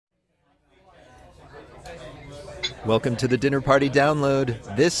Welcome to the Dinner Party Download.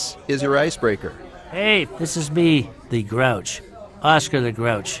 This is your icebreaker. Hey, this is me, the Grouch. Oscar the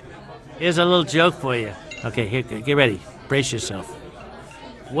Grouch. Here's a little joke for you. Okay, here, get ready. Brace yourself.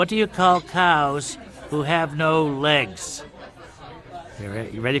 What do you call cows who have no legs?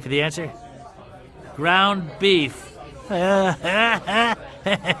 You ready for the answer? Ground beef. Never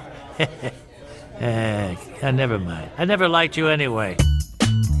mind. I never liked you anyway.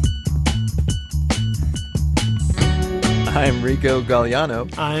 I'm Rico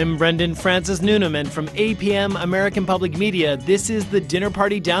Galliano. I'm Brendan Francis Newnham, and from APM American Public Media, this is the Dinner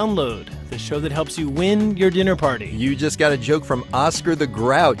Party Download, the show that helps you win your dinner party. You just got a joke from Oscar the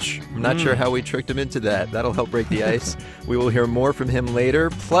Grouch. I'm not sure how we tricked him into that. That'll help break the ice. We will hear more from him later.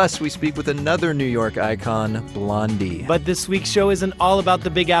 Plus, we speak with another New York icon, Blondie. But this week's show isn't all about the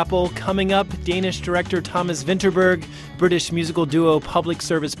Big Apple. Coming up, Danish director Thomas Vinterberg, British musical duo Public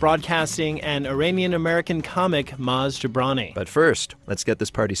Service Broadcasting, and Iranian-American comic Maz Jobrani. But first, let's get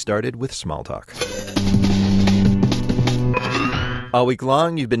this party started with small talk. All week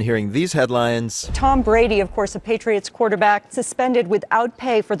long, you've been hearing these headlines. Tom Brady, of course, a Patriots quarterback, suspended without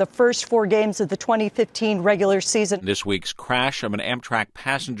pay for the first 4 games of the 2015 regular season. This week's crash of an Amtrak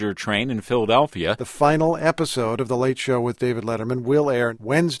passenger train in Philadelphia. The final episode of The Late Show with David Letterman will air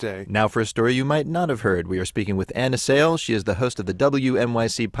Wednesday. Now for a story you might not have heard. We are speaking with Anna Sale. She is the host of the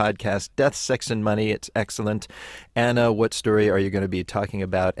WNYC podcast, Death, Sex, and Money. It's excellent. Anna, what story are you going to be talking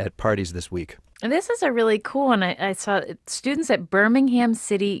about at parties this week? And this is a really cool one. I saw students at Birmingham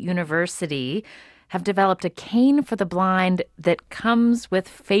City University have developed a cane for the blind that comes with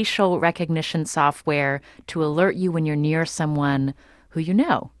facial recognition software to alert you when you're near someone who you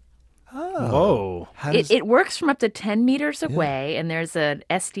know. Oh. It works from up to 10 meters away, and there's an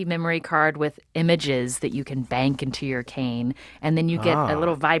SD memory card with images that you can bank into your cane, and then you get a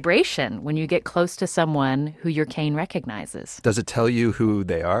little vibration when you get close to someone who your cane recognizes. Does it tell you who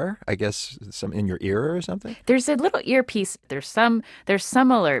they are? I guess some in your ear or something? There's a little earpiece. There's some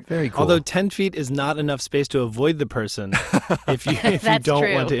alert. Very cool. Although 10 feet is not enough space to avoid the person if you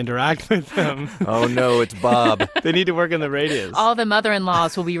don't want to interact with them. Oh, no, it's Bob. They need to work in the radius. All the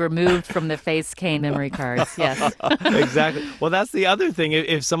mother-in-laws will be removed from the face cane memory cards, yes. Exactly. Well, that's the other thing.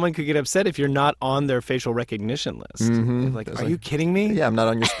 If someone could get upset if you're not on their facial recognition list. Mm-hmm. Are you kidding me? Yeah, I'm not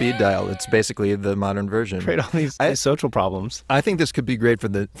on your speed dial. It's basically the modern version. Create all these social problems. I think this could be great for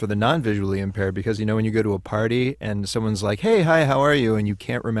the non-visually impaired because, you know, when you go to a party and someone's like, hey, hi, how are you? And you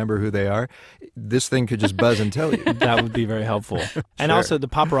can't remember who they are, this thing could just buzz and tell you. That would be very helpful. And also the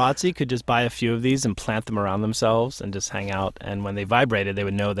paparazzi could just buy a few of these and plant them around themselves and just hang out. And when they vibrated, they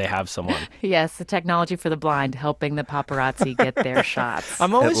would know they have someone. Yes, the technology for the blind helping the paparazzi get their shots.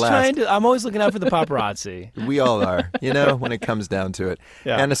 I'm always looking out for the paparazzi. We all are, you know, when it comes down to it.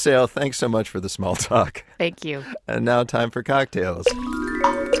 Yeah. Anna Sale, thanks so much for the small talk. Thank you. And now time for cocktails.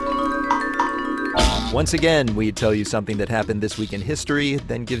 Once again, we tell you something that happened this week in history,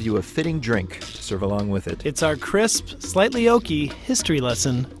 then give you a fitting drink to serve along with it. It's our crisp, slightly oaky history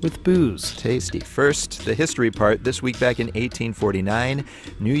lesson with booze. Tasty. First, the history part. This week back in 1849,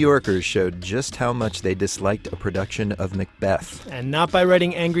 New Yorkers showed just how much they disliked a production of Macbeth. And not by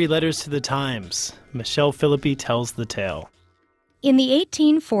writing angry letters to the Times. Michelle Philippi tells the tale. In the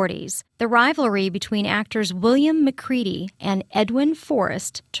 1840s, the rivalry between actors William Macready and Edwin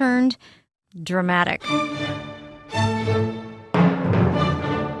Forrest turned dramatic.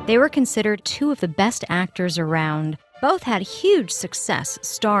 They were considered two of the best actors around. Both had huge success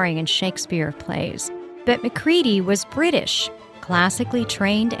starring in Shakespeare plays. But Macready was British, classically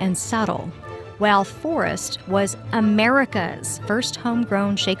trained and subtle, while Forrest was America's first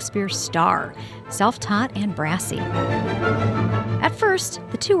homegrown Shakespeare star, self-taught and brassy. At first,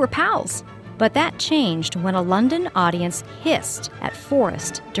 the two were pals. But that changed when a London audience hissed at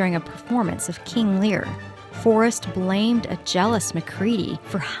Forrest during a performance of King Lear. Forrest blamed a jealous Macready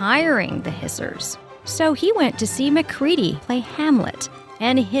for hiring the hissers. So he went to see Macready play Hamlet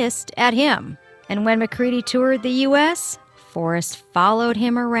and hissed at him. And when Macready toured the U.S., Forrest followed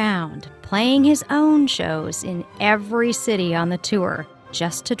him around, playing his own shows in every city on the tour,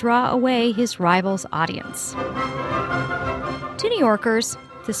 just to draw away his rival's audience. To New Yorkers,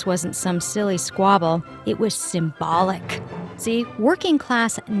 this wasn't some silly squabble, it was symbolic. See,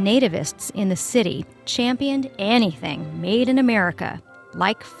 working-class nativists in the city championed anything made in America,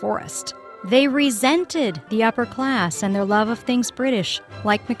 like Forrest. They resented the upper class and their love of things British,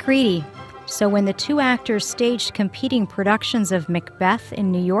 like Macready. So when the two actors staged competing productions of Macbeth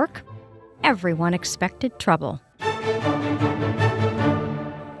in New York, everyone expected trouble.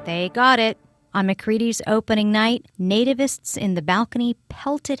 They got it. On McCready's opening night, nativists in the balcony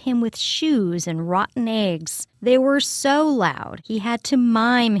pelted him with shoes and rotten eggs. They were so loud, he had to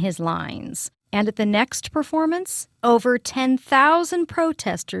mime his lines. And at the next performance, over 10,000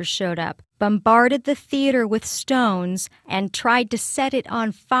 protesters showed up, bombarded the theater with stones, and tried to set it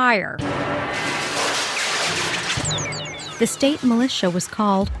on fire. The state militia was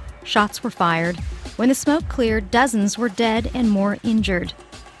called. Shots were fired. When the smoke cleared, dozens were dead and more injured.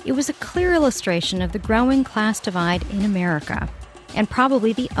 It was a clear illustration of the growing class divide in America, and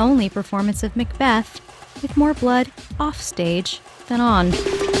probably the only performance of Macbeth with more blood off stage than on.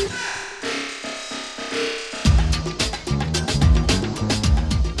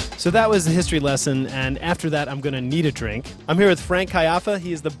 So that was the history lesson, and after that, I'm going to need a drink. I'm here with Frank Caiafa.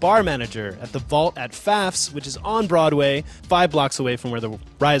 He is the bar manager at the Vault at Pfaff's, which is on Broadway, 5 blocks away from where the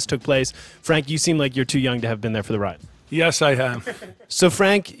riots took place. Frank, you seem like you're too young to have been there for the riot. Yes, I have. So,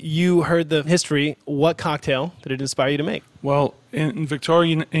 Frank, you heard the history. What cocktail did it inspire you to make? Well, in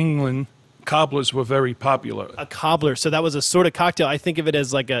Victorian England, cobblers were very popular. A cobbler. So that was a sort of cocktail. I think of it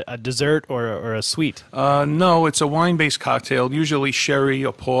as like a dessert or a sweet. No, it's a wine-based cocktail, usually sherry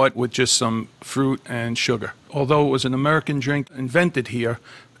or port with just some fruit and sugar. Although it was an American drink invented here,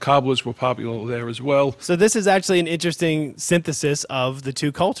 cobblers were popular there as well. So this is actually an interesting synthesis of the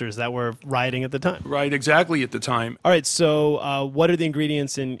two cultures that were rioting at the time. Right, exactly at the time. All right, so what are the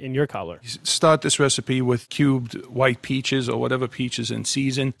ingredients in your cobbler? Start this recipe with cubed white peaches or whatever peaches in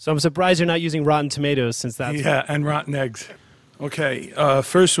season. So I'm surprised you're not using rotten tomatoes since that's... Yeah, and rotten eggs. Okay,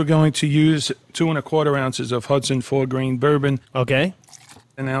 first we're going to use 2 1/4 ounces of Hudson 4-grain bourbon. Okay.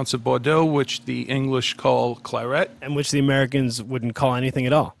 An ounce of Bordeaux, which the English call claret. And which the Americans wouldn't call anything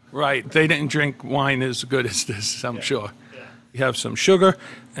at all. Right. They didn't drink wine as good as this, I'm sure. Yeah. You have some sugar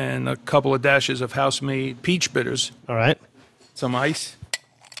and a couple of dashes of house-made peach bitters. All right. Some ice.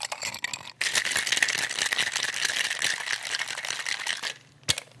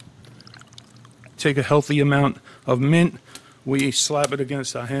 Take a healthy amount of mint. We slap it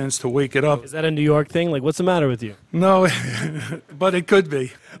against our hands to wake it up. Is that a New York thing? Like, what's the matter with you? No, but it could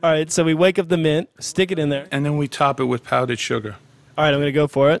be. All right, so we wake up the mint, stick it in there. And then we top it with powdered sugar. All right, I'm going to go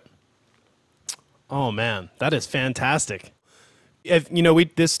for it. Oh, man, that is fantastic.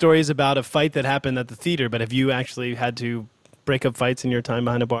 This story is about a fight that happened at the theater, but have you actually had to break up fights in your time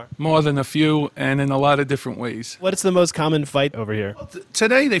behind a bar? More than a few, and in a lot of different ways. What's the most common fight over here? Well,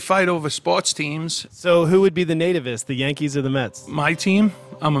 today they fight over sports teams. So who would be the nativists, the Yankees or the Mets? My team?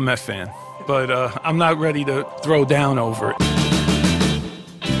 I'm a Met fan, but I'm not ready to throw down over it.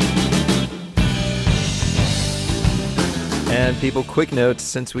 And people, quick note,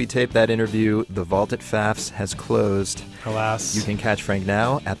 since we taped that interview, the Vault at Pfaff's has closed. Alas. You can catch Frank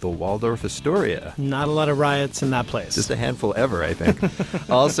now at the Waldorf Astoria. Not a lot of riots in that place. Just a handful ever, I think.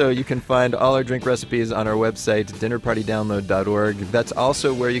 Also, you can find all our drink recipes on our website, dinnerpartydownload.org. That's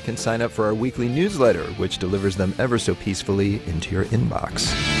also where you can sign up for our weekly newsletter, which delivers them ever so peacefully into your inbox.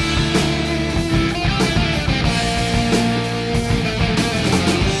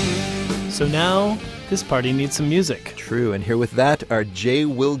 So now, this party needs some music. True, and here with that are J.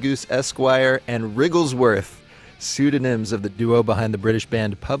 Wilgoose Esquire and Wrigglesworth, pseudonyms of the duo behind the British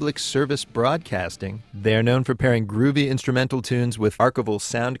band Public Service Broadcasting. They are known for pairing groovy instrumental tunes with archival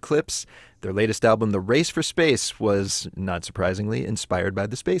sound clips. Their latest album, The Race for Space, was, not surprisingly, inspired by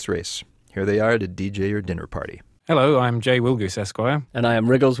the space race. Here they are to DJ your dinner party. Hello, I'm J. Wilgoose Esquire. And I am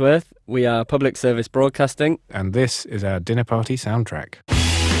Wrigglesworth. We are Public Service Broadcasting. And this is our dinner party soundtrack.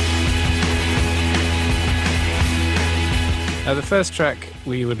 The first track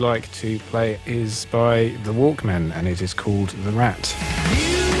we would like to play is by The Walkmen, and it is called The Rat.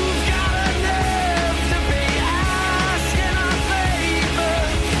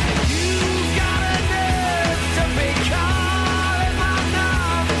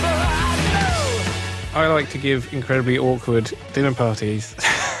 I like to give incredibly awkward dinner parties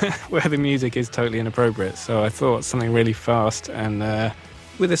where the music is totally inappropriate, so I thought something really fast and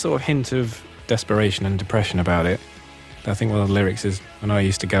with a sort of hint of desperation and depression about it. I think one of the lyrics is, when I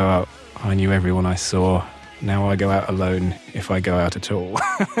used to go out, I knew everyone I saw. Now I go out alone, if I go out at all.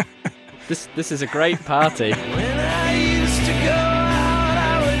 This is a great party. When I used to go out,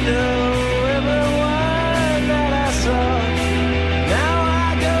 I would know everyone that I saw. Now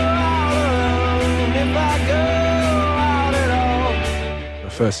I go out alone, if I go out at all. I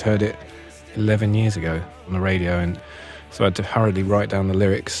first heard it 11 years ago on the radio, and so I had to hurriedly write down the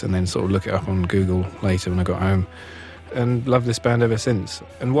lyrics and then sort of look it up on Google later when I got home. And loved this band ever since.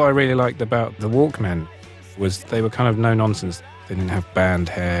 And what I really liked about the Walkmen was they were kind of no nonsense. They didn't have band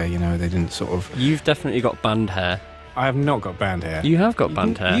hair, they didn't sort of... You've definitely got band hair. I have not got band hair. You have got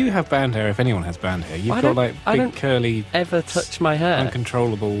band hair. You have band hair if anyone has band hair. You've I got don't- like I big don't curly, ever touch my hair.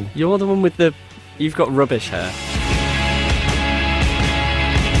 uncontrollable. You're the one with the... You've got rubbish hair.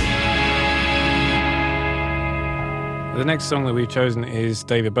 The next song that we've chosen is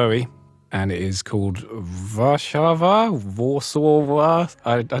David Bowie, and it is called Warsaw.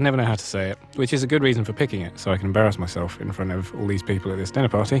 I never know how to say it, which is a good reason for picking it, so I can embarrass myself in front of all these people at this dinner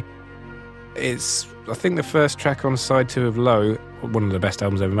party. It's, I think, the first track on side 2 of Low, one of the best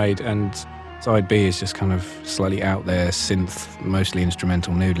albums ever made, and side B is just kind of slightly out there, synth, mostly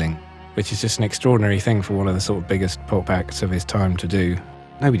instrumental noodling, which is just an extraordinary thing for one of the sort of biggest pop acts of his time to do.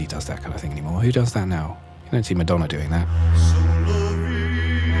 Nobody does that kind of thing anymore. Who does that now? You don't see Madonna doing that.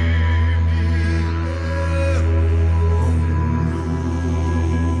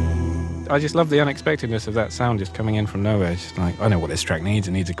 I just love the unexpectedness of that sound just coming in from nowhere. It's just like, I know what this track needs.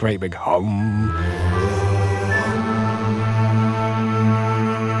 It needs a great big hum.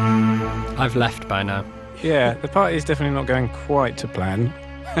 I've left by now. Yeah, the party is definitely not going quite to plan.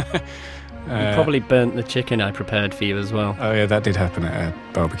 You probably burnt the chicken I prepared for you as well. Oh yeah, that did happen at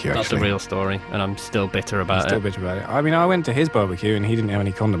a barbecue, That's actually. a real story, and I'm still bitter about Still it. bitter about it. I mean, I went to his barbecue and he didn't have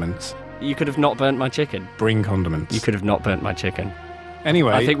any condiments. You could have not burnt my chicken. Bring condiments. You could have not burnt my chicken.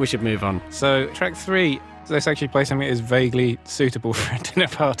 Anyway, I think we should move on. So, track 3, let's actually play something that is vaguely suitable for a dinner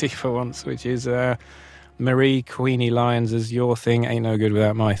party for once, which is Marie Queenie Lyons' Your Thing Ain't No Good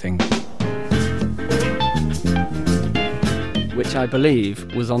Without My Thing. Which I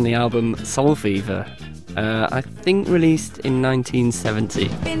believe was on the album Soul Fever, I think released in 1970.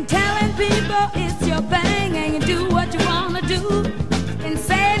 Been telling people it's your thing and you do what you want to do. Been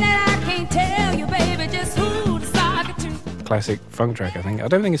saying that I can't tell you, baby, just who to sock it to. Classic funk track, I think. I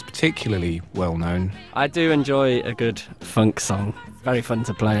don't think it's particularly well known. I do enjoy a good funk song. Very fun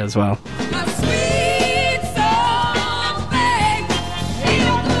to play as well. My sweet soul thing ain't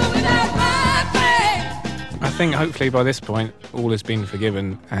no good without my thing. I think hopefully by this point all has been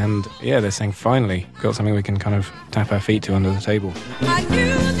forgiven, and yeah, they're saying finally got something we can kind of tap our feet to under the table. I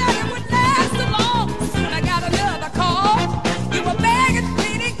knew that it would last so long. Soon I got another call. You were begging,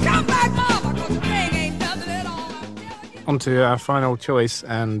 pleading, come back, mama, 'cause the thing ain't nothing at all. On to our final choice,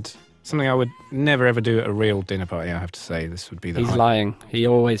 and something I would never ever do at a real dinner party, I have to say. This would be the... He's lying. He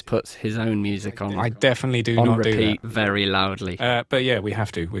always puts his own music on. I definitely do on not repeat do that. very loudly. But yeah, we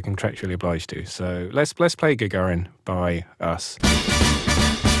have to. We're contractually obliged to. So let's play Gagarin by Us.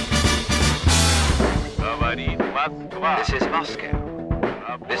 This is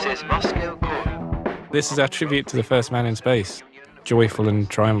Moscow. This is Moscow calling. This is our tribute to the first man in space. Joyful and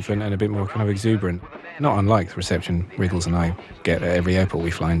triumphant and a bit more kind of exuberant. Not unlike the reception Wriggles and I get at every airport we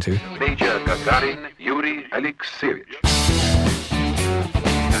fly into. Major Gagarin Yuri Alexeyevich.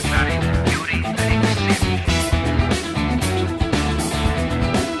 Gagarin Yuri Alexeyevich.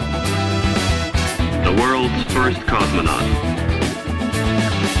 The world's first cosmonaut.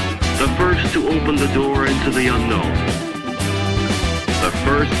 The first to open the door into the unknown. The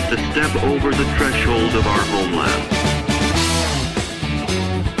first to step over the threshold of our homeland.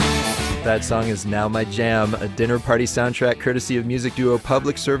 That song is Now My Jam, a dinner party soundtrack courtesy of music duo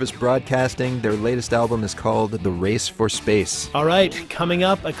Public Service Broadcasting. Their latest album is called The Race for Space. All right, coming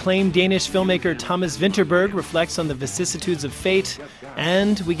up, acclaimed Danish filmmaker Thomas Vinterberg reflects on the vicissitudes of fate,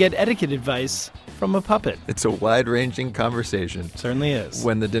 and we get etiquette advice from a puppet. It's a wide-ranging conversation. Certainly is.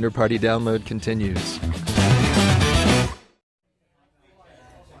 When the dinner party download continues.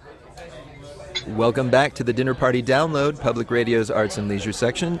 Welcome back to the Dinner Party Download, Public Radio's Arts and Leisure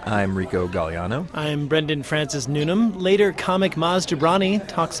section. I'm Rico Galliano. I'm Brendan Francis Noonan. Later, comic Maz Jobrani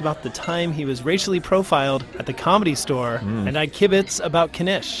talks about the time he was racially profiled at the Comedy Store, and I kibitz about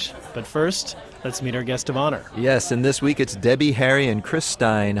Knish. But first, let's meet our guest of honor. Yes, and this week it's Debbie Harry and Chris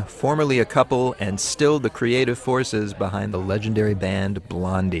Stein, formerly a couple and still the creative forces behind the legendary band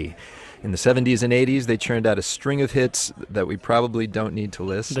Blondie. In the 70s and 80s, they churned out a string of hits that we probably don't need to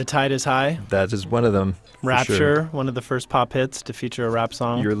list. The Tide is High. That is one of them. Rapture, sure. one of the first pop hits to feature a rap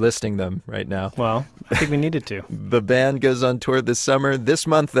song. You're listing them right now. Well, I think we needed to. The band goes on tour this summer. This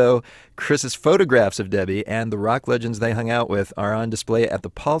month, though, Chris's photographs of Debbie and the rock legends they hung out with are on display at the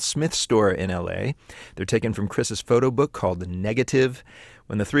Paul Smith store in L.A. They're taken from Chris's photo book called Negative.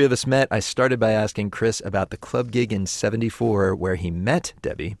 When the three of us met, I started by asking Chris about the club gig in '74 where he met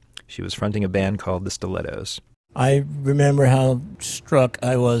Debbie. She was fronting a band called the Stilettos. I remember how struck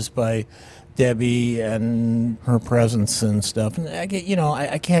I was by Debbie and her presence and stuff. And I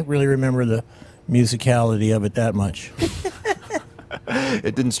can't really remember the musicality of it that much.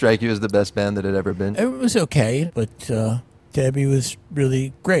 It didn't strike you as the best band that had ever been? It was okay, but Debbie was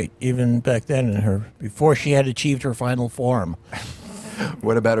really great, even back then before she had achieved her final form.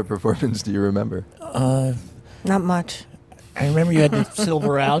 What about her performance do you remember? Not much. I remember you had the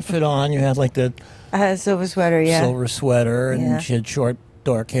silver outfit on. You had like the silver sweater, yeah. silver sweater, and Yeah. she had short,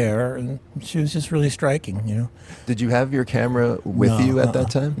 dark hair, and she was just really striking, you know. Did you have your camera with you at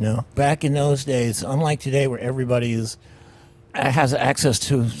that time? No. Back in those days, unlike today where everybody has access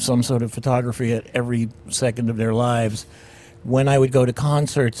to some sort of photography at every second of their lives, when I would go to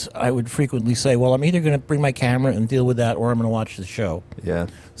concerts, I would frequently say, well, I'm either going to bring my camera and deal with that, or I'm going to watch the show. Yeah.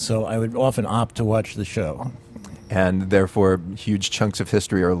 So I would often opt to watch the show. And therefore, huge chunks of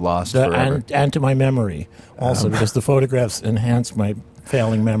history are lost forever. And to my memory also, because the photographs enhance my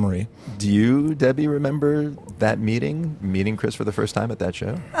failing memory. Do you, Debbie, remember that meeting Chris for the first time at that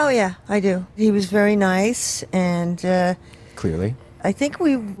show? Oh, yeah, I do. He was very nice, and Clearly. I think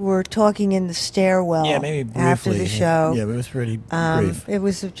we were talking in the stairwell maybe briefly. after the show. Yeah, but it was pretty brief. It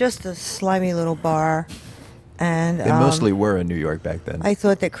was just a slimy little bar. And They mostly were in New York back then. I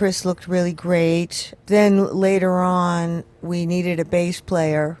thought that Chris looked really great. Then later on, we needed a bass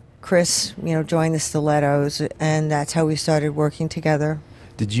player. Chris, joined the Stilettos, and that's how we started working together.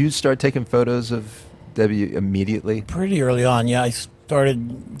 Did you start taking photos of Debbie immediately? Pretty early on, yeah. I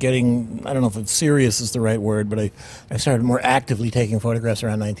started getting, I don't know if it's serious is the right word, but I started more actively taking photographs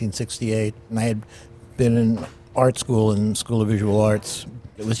around 1968. And I had been in art school and School of Visual Arts.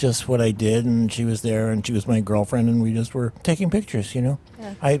 It was just what I did, and she was there, and she was my girlfriend, and we just were taking pictures, Yeah.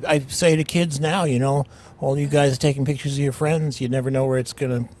 I say to kids now, all you guys are taking pictures of your friends. You never know where it's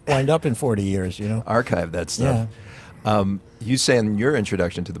going to wind up in 40 years, Archive that stuff. Yeah. You say in your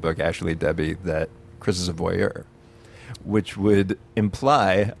introduction to the book, actually, Debbie, that Chris is a voyeur, which would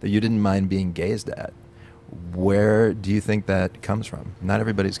imply that you didn't mind being gazed at. Where do you think that comes from? Not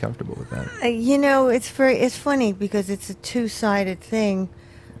everybody's comfortable with that. It's funny because it's a two-sided thing.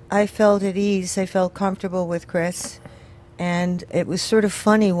 I felt at ease. I felt comfortable with Chris, and it was sort of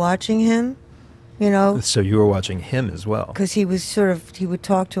funny watching him, So you were watching him as well. because he would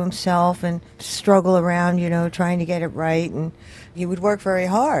talk to himself and struggle around, trying to get it right, and he would work very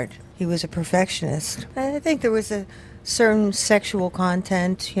hard. He was a perfectionist. And I think there was a certain sexual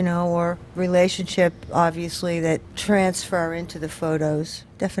content, or relationship, obviously, that transfer into the photos,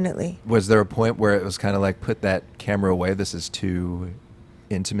 definitely. Was there a point where it was kind of like, put that camera away, this is too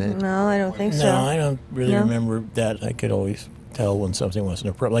intimate? No, I don't think so. No, I don't really remember that. I could always tell when something wasn't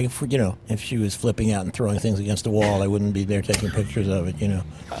appropriate. Like, if she was flipping out and throwing things against the wall, I wouldn't be there taking pictures of it,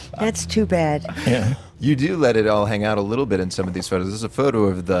 That's too bad. Yeah. You do let it all hang out a little bit in some of these photos. This is a photo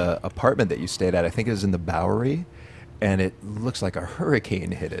of the apartment that you stayed at. I think it was in the Bowery. And it looks like a hurricane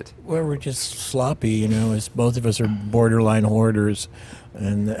hit it. Well, we're just sloppy, as both of us are borderline hoarders,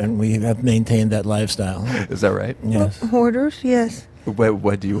 and we have maintained that lifestyle. Is that right? Yes. Hoarders, yes.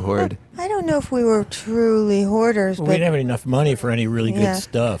 What do you hoard? I don't know if we were truly hoarders, Well, but we didn't have enough money for any really good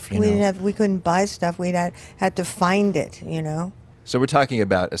stuff, We couldn't buy stuff. We had to find it, So we're talking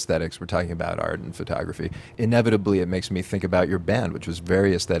about aesthetics, we're talking about art and photography. Inevitably, it makes me think about your band, which was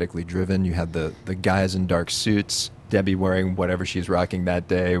very aesthetically driven. You had the guys in dark suits, Debbie wearing whatever she's rocking that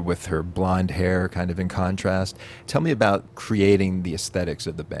day with her blonde hair kind of in contrast. Tell me about creating the aesthetics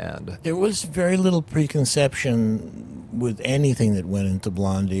of the band. There was very little preconception with anything that went into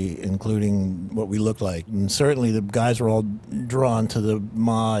Blondie, including what we looked like. And certainly the guys were all drawn to the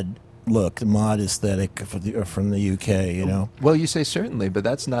mod look, the mod aesthetic from the UK, Well, you say certainly, but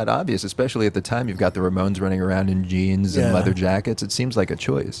that's not obvious, especially at the time. You've got the Ramones running around in jeans and leather jackets. It seems like a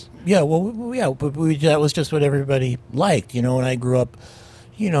choice. Yeah, but that was just what everybody liked, When I grew up,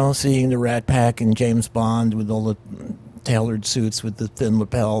 seeing the Rat Pack and James Bond with all the tailored suits with the thin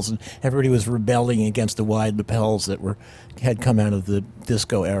lapels, and everybody was rebelling against the wide lapels that had come out of the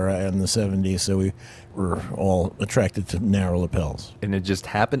disco era in the 70s, so we were all attracted to narrow lapels. And it just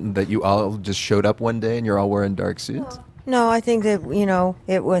happened that you all just showed up one day and you're all wearing dark suits? No, I think that,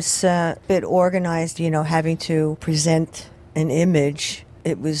 it was a bit organized, having to present an image.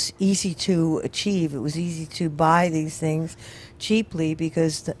 It was easy to achieve. It was easy to buy these things cheaply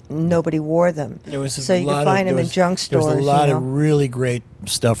because nobody wore them. So you could find them in junk stores. There was a lot of really great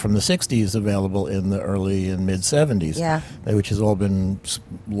stuff from the 60s available in the early and mid 70s, which has all been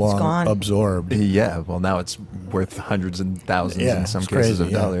long absorbbed. Yeah, well, now it's worth hundreds and thousands in some cases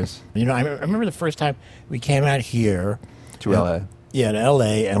of dollars. I remember the first time we came out here to L.A. Yeah, to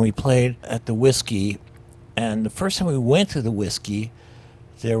L.A., and we played at the Whiskey. And the first time we went to the Whiskey,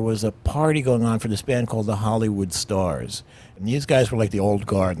 there was a party going on for this band called the Hollywood Stars. And these guys were like the old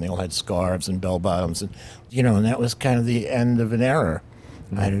guard, and they all had scarves and bell-bottoms. And, and that was kind of the end of an era.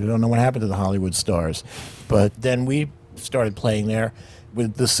 I don't know what happened to the Hollywood Stars. But then we started playing there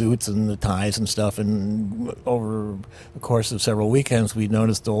with the suits and the ties and stuff. And over the course of several weekends, we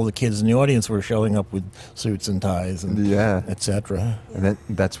noticed all the kids in the audience were showing up with suits and ties and etc. And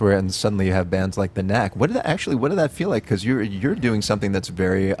that's where, and suddenly you have bands like the Knack. What did that feel like? Because you're doing something that's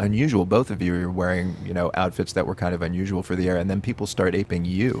very unusual. Both of you are wearing, outfits that were kind of unusual for the era, and then people start aping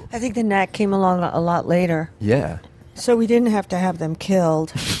you. I think the Knack came along a lot later. Yeah. So we didn't have to have them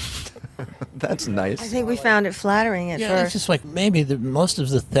killed. That's nice. I think we found it flattering at first. It's just like maybe most of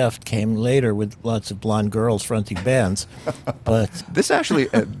the theft came later with lots of blonde girls fronting bands. But this actually,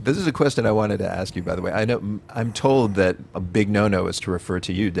 this is a question I wanted to ask you, by the way. I'm told that a big no-no is to refer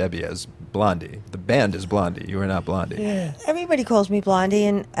to you, Debbie, as Blondie. The band is Blondie. You are not Blondie. Yeah. Everybody calls me Blondie,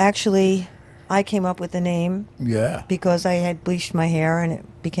 and actually I came up with the name because I had bleached my hair and it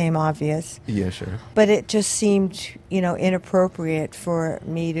became obvious. Yeah, sure. But it just seemed, inappropriate for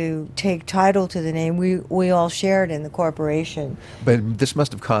me to take title to the name. We all shared in the corporation. But this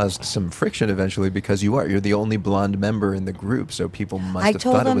must have caused some friction eventually because you're the only blonde member in the group, so people must have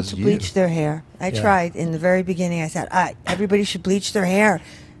thought it was you. I told them to bleach their hair. I tried in the very beginning. I said, everybody should bleach their hair.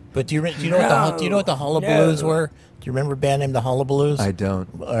 But do you know what the Hullabaloos were? Do you remember a band named the Hullabaloos? I don't.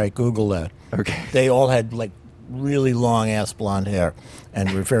 All right, Google that. Okay. They all had really long ass blonde hair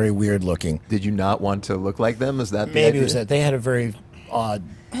and were very weird looking. Did you not want to look like them? Is that maybe it was that they had a very odd?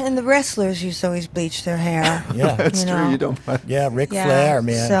 And the wrestlers used to always bleach their hair. Yeah, that's true. You don't. Yeah, Ric Flair,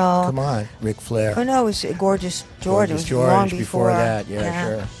 man. So, come on, Ric Flair. Oh no, it was Gorgeous George. Gorgeous it was George long before that. Yeah,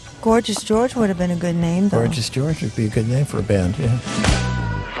 sure. Gorgeous George would have been a good name, though. Gorgeous George would be a good name for a band. Yeah.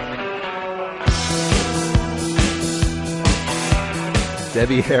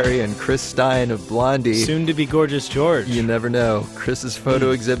 Debbie Harry and Chris Stein of Blondie. Soon to be Gorgeous George. You never know. Chris's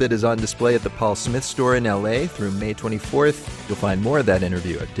photo exhibit is on display at the Paul Smith store in LA through May 24th. You'll find more of that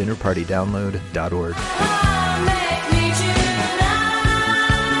interview at dinnerpartydownload.org.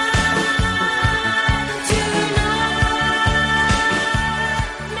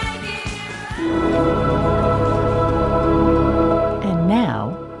 And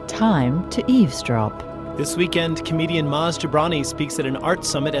now, time to eavesdrop. This weekend, comedian Maz Jobrani speaks at an art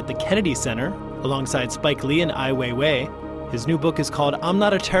summit at the Kennedy Center alongside Spike Lee and Ai Weiwei. His new book is called I'm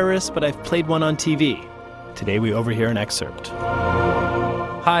Not a Terrorist, But I've Played One on TV. Today we overhear an excerpt.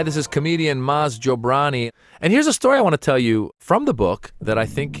 Hi, this is comedian Maz Jobrani. And here's a story I want to tell you from the book that I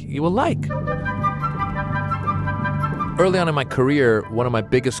think you will like. Early on in my career, one of my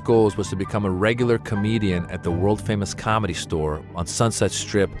biggest goals was to become a regular comedian at the world-famous Comedy Store on Sunset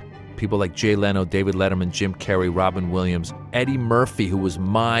Strip. People like Jay Leno, David Letterman, Jim Carrey, Robin Williams, Eddie Murphy, who was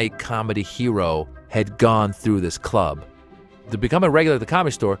my comedy hero, had gone through this club. To become a regular at the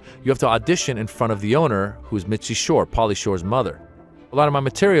Comedy Store, you have to audition in front of the owner, who's Mitzi Shore, Pauly Shore's mother. A lot of my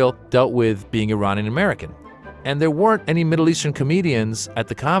material dealt with being Iranian American. And there weren't any Middle Eastern comedians at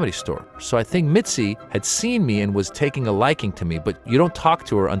the Comedy Store. So I think Mitzi had seen me and was taking a liking to me, but you don't talk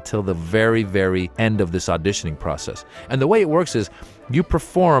to her until the very, very end of this auditioning process. And the way it works is you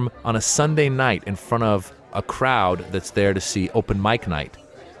perform on a Sunday night in front of a crowd that's there to see open mic night.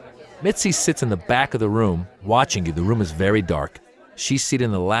 Mitzi sits in the back of the room watching you. The room is very dark. She's seated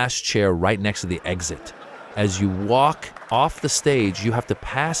in the last chair right next to the exit. As you walk off the stage, you have to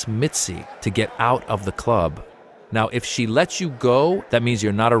pass Mitzi to get out of the club. Now, if she lets you go, that means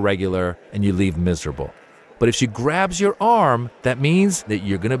you're not a regular and you leave miserable. But if she grabs your arm, that means that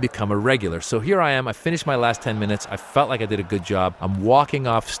you're going to become a regular. So here I am. I finished my last 10 minutes. I felt like I did a good job. I'm walking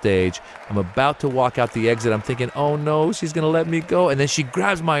off stage. I'm about to walk out the exit. I'm thinking, oh no, she's going to let me go. And then she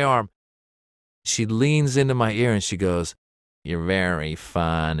grabs my arm. She leans into my ear and she goes, "You're very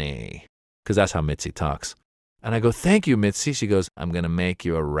funny." Because that's how Mitzi talks. And I go, "Thank you, Mitzi." She goes, "I'm going to make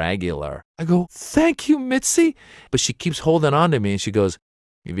you a regular." I go, "Thank you, Mitzi." But she keeps holding on to me and she goes,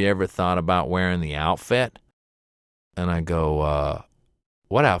 "Have you ever thought about wearing the outfit?" And I go,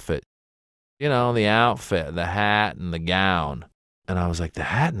 "What outfit?" "You know, the outfit, the hat and the gown." And I was like, "The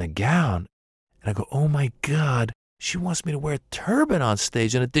hat and the gown?" And I go, "Oh my God, she wants me to wear a turban on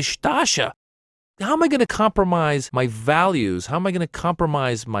stage and a dishdasha. How am I going to compromise my values? How am I going to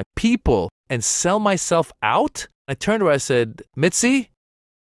compromise my people and sell myself out?" I turned to her, I said, "Mitzi,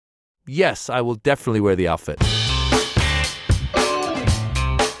 yes, I will definitely wear the outfit."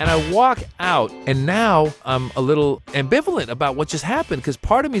 And I walk out, and now I'm a little ambivalent about what just happened because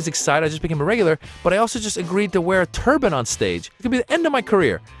part of me is excited. I just became a regular, but I also just agreed to wear a turban on stage. It could be the end of my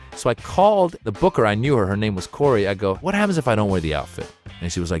career. So I called the booker. I knew her. Her name was Corey. I go, "What happens if I don't wear the outfit?"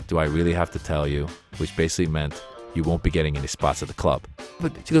 And she was like, "Do I really have to tell you?" Which basically meant, you won't be getting any spots at the club.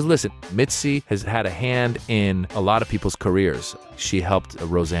 But she goes, listen, Mitzi has had a hand in a lot of people's careers. She helped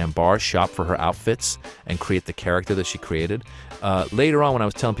Roseanne Barr shop for her outfits and create the character that she created. Later on, when I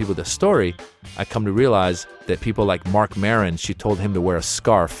was telling people this story, I come to realize that people like Mark Maron, she told him to wear a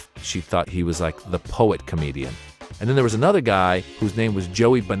scarf. She thought he was like the poet comedian. And then there was another guy whose name was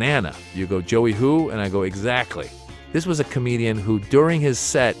Joey Banana. You go, Joey who? And I go, exactly. This was a comedian who, during his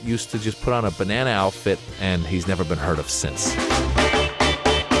set, used to just put on a banana outfit, and he's never been heard of since.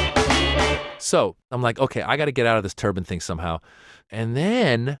 So I'm like, okay, I got to get out of this turban thing somehow. And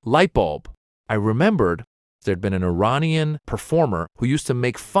then, light bulb. I remembered there'd been an Iranian performer who used to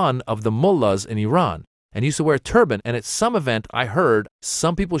make fun of the mullahs in Iran. And he used to wear a turban. And at some event, I heard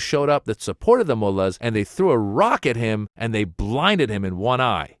some people showed up that supported the mullahs, and they threw a rock at him, and they blinded him in one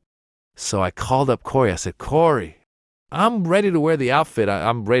eye. So I called up Corey. I said, Corey, I'm ready to wear the outfit.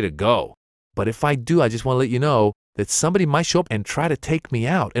 I'm ready to go. But if I do, I just want to let you know that somebody might show up and try to take me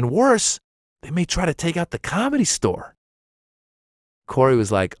out. And worse, they may try to take out the Comedy Store. Corey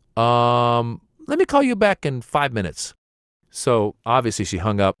was like, let me call you back in 5 minutes. So obviously she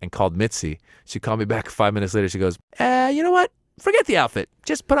hung up and called Mitzi. She called me back 5 minutes later. She goes, you know what? Forget the outfit.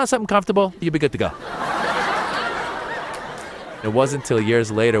 Just put on something comfortable. You'll be good to go. It wasn't until years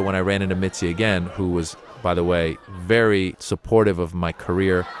later when I ran into Mitzi again, who was, by the way, very supportive of my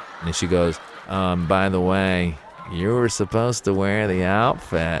career. And she goes, by the way, you were supposed to wear the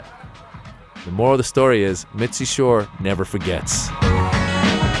outfit. The moral of the story is Mitzi Shore never forgets.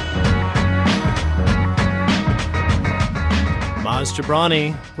 Maz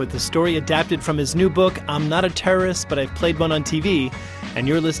Jobrani with the story adapted from his new book, I'm Not a Terrorist, but I've Played One on TV. And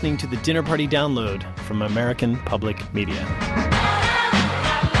you're listening to the Dinner Party Download from American Public Media.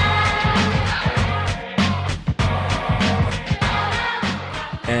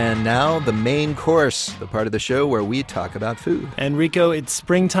 And now the main course, the part of the show where we talk about food. And Rico, it's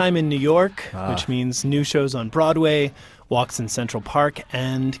springtime in New York, which means new shows on Broadway, walks in Central Park,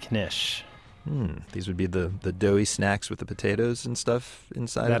 and Knish. These would be the doughy snacks with the potatoes and stuff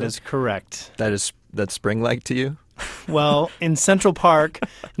inside. That is correct. That's spring-like to you? Well, in Central Park,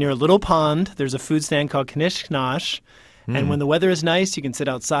 near a little pond, there's a food stand called Knish Knowledge. And when the weather is nice, you can sit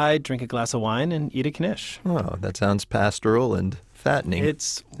outside, drink a glass of wine, and eat a knish. Oh, that sounds pastoral and fattening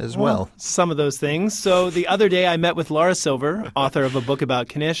as well. Some of those things. So the other day I met with Laura Silver, author of a book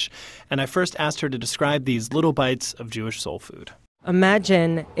about knish, and I first asked her to describe these little bites of Jewish soul food.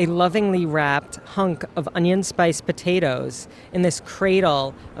 Imagine a lovingly wrapped hunk of onion spiced potatoes in this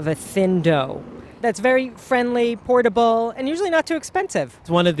cradle of a thin dough. That's very friendly, portable, and usually not too expensive. It's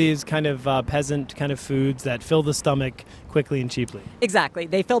one of these kind of peasant kind of foods that fill the stomach quickly and cheaply. Exactly.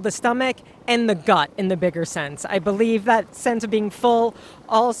 They fill the stomach and the gut in the bigger sense. I believe that sense of being full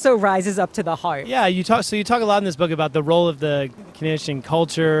also rises up to the heart. Yeah, you talk a lot in this book about the role of the Knish in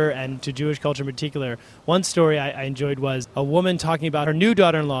culture and to Jewish culture in particular. One story I enjoyed was a woman talking about her new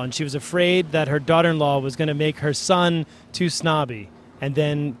daughter-in-law, and she was afraid that her daughter-in-law was going to make her son too snobby. And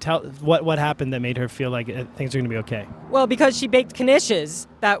then tell what happened that made her feel like things are going to be okay. Well, because she baked knishes,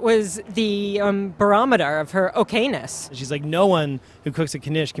 that was the barometer of her okayness. She's like, no one who cooks a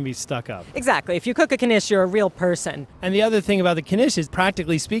knish can be stuck up. Exactly. If you cook a knish, you're a real person. And the other thing about the knish is,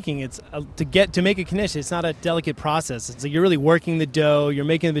 practically speaking, it's to make a knish, it's not a delicate process. It's like you're really working the dough, you're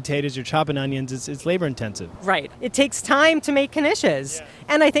making the potatoes, you're chopping onions. It's labor intensive. Right. It takes time to make knishes. Yeah.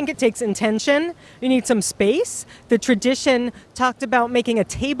 And I think it takes intention. You need some space. The tradition talked about making a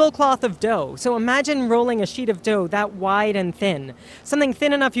tablecloth of dough. So imagine rolling a sheet of dough that wide and thin. Something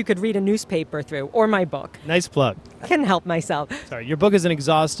thin enough you could read a newspaper through, or my book. Nice plug. Can help myself. Sorry, your book is an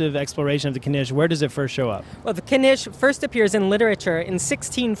exhaustive exploration of the knish. Where does it first show up? Well, the knish first appears in literature in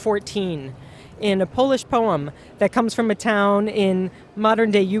 1614 in a Polish poem that comes from a town in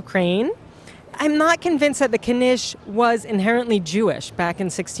modern-day Ukraine. I'm not convinced that the knish was inherently Jewish back in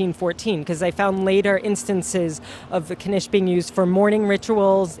 1614, because I found later instances of the knish being used for mourning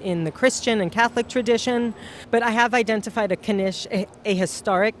rituals in the Christian and Catholic tradition. But I have identified a knish, a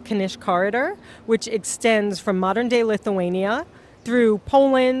historic knish corridor, which extends from modern-day Lithuania through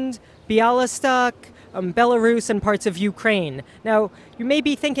Poland, Bialystok, Belarus, and parts of Ukraine. Now, you may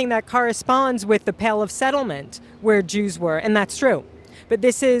be thinking that corresponds with the Pale of Settlement, where Jews were, and that's true. But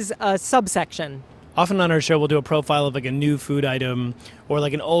this is a subsection. Often on our show, we'll do a profile of like a new food item or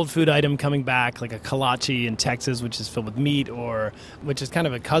like an old food item coming back, like a kolache in Texas, which is filled with meat, or which is kind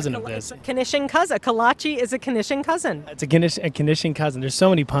of a cousin of this. Knishin cousin. Kolache is a Knishin cousin. It's a Knishin cousin. There's so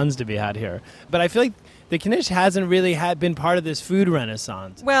many puns to be had here. But I feel like the knish hasn't really been part of this food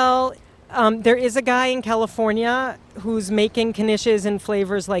renaissance. Well, there is a guy in California who's making knishes in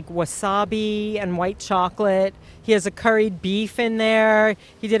flavors like wasabi and white chocolate. He has a curried beef in there.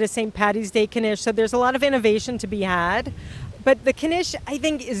 He did a St. Patty's Day Knish. So there's a lot of innovation to be had. But the Knish, I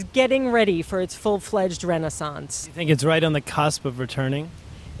think, is getting ready for its full-fledged renaissance. You think it's right on the cusp of returning?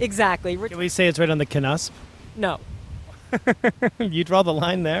 Exactly. Can we say it's right on the knusp? No. You draw the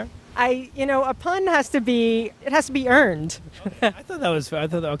line there? A pun has to be earned. I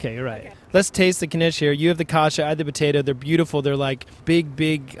thought, okay, you're right. Let's taste the Knish here. You have the kasha, I have the potato. They're beautiful. They're like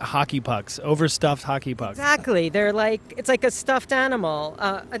big hockey pucks, overstuffed hockey pucks. Exactly. It's like a stuffed animal.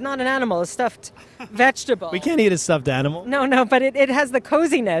 Not an animal, a stuffed vegetable. We can't eat a stuffed animal. No, but it has the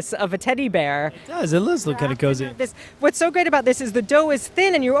coziness of a teddy bear. It does. It does look kind of cozy. What's so great about this is the dough is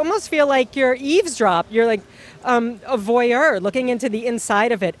thin, and you almost feel like you're eavesdrop. You're like a voyeur looking into the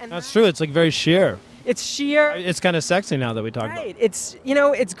inside of it. And that's true. It's like very sheer. It's sheer. It's kind of sexy now that we talk about it.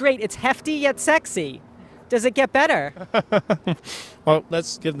 It's great. It's hefty yet sexy. Does it get better? Well,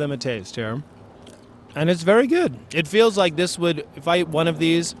 let's give them a taste here. And it's very good. It feels like this would, if I ate one of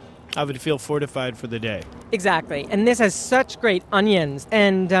these, I would feel fortified for the day. Exactly. And this has such great onions.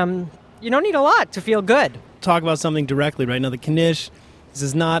 And you don't need a lot to feel good. Talk about something directly right now. The Knish, this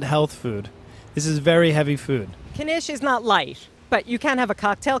is not health food. This is very heavy food. Knish is not light, but you can have a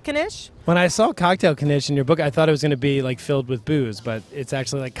cocktail Knish. When I saw cocktail Knish in your book, I thought it was going to be like filled with booze, but it's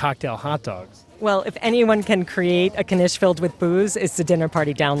actually like cocktail hot dogs. Well, if anyone can create a Knish filled with booze, it's the Dinner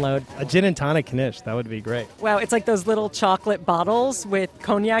Party Download. A gin and tonic Knish, that would be great. Wow, it's like those little chocolate bottles with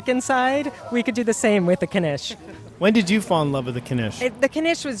cognac inside. We could do the same with the Knish. When did you fall in love with the Knish? The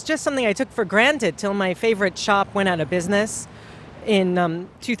Knish was just something I took for granted till my favorite shop went out of business in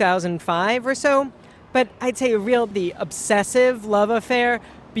 2005 or so. But I'd say the obsessive love affair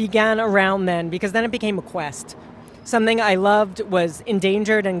began around then, because then it became a quest. Something I loved was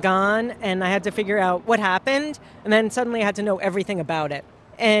endangered and gone, and I had to figure out what happened, and then suddenly I had to know everything about it.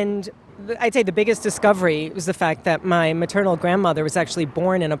 And I'd say the biggest discovery was the fact that my maternal grandmother was actually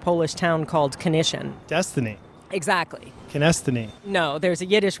born in a Polish town called Knishin. Destiny. Exactly. Kinestiny. No, there's a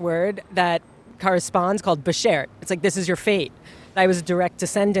Yiddish word that corresponds called beshert. It's like, this is your fate. I was a direct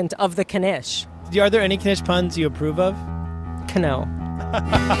descendant of the Knish. Are there any Knish puns you approve of? No.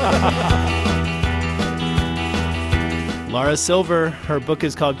 Laura Silver, her book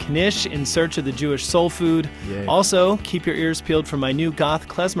is called Knish, In Search of the Jewish Soul Food. Yay. Also, keep your ears peeled for my new goth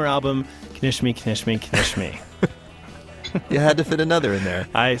klezmer album, Knish Me, Knish Me, Knish Me. You had to fit another in there.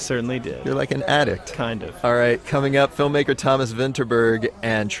 I certainly did. You're like an addict. Kind of. All right, coming up, filmmaker Thomas Vinterberg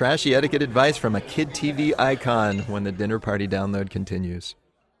and trashy etiquette advice from a kid TV icon when the Dinner Party Download continues.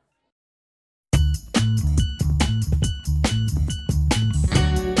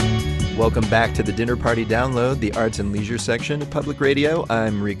 Welcome back to the Dinner Party Download, the arts and leisure section of Public Radio.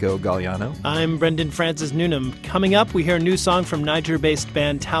 I'm Rico Galliano. I'm Brendan Francis Noonan. Coming up, we hear a new song from Niger-based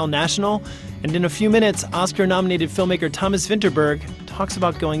band Tal National. And in a few minutes, Oscar-nominated filmmaker Thomas Vinterberg talks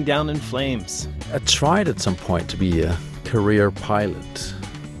about going down in flames. I tried at some point to be a career pilot,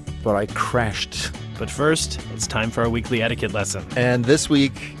 but I crashed. But first, it's time for our weekly etiquette lesson. And this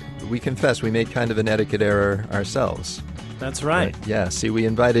week, we confess we made kind of an etiquette error ourselves. That's right. Yeah, see, we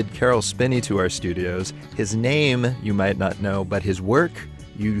invited Carol Spinney to our studios. His name you might not know, but his work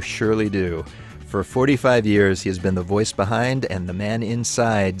you surely do. For 45 years, he has been the voice behind and the man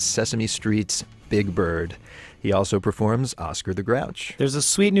inside Sesame Street's Big Bird. He also performs Oscar the Grouch. There's a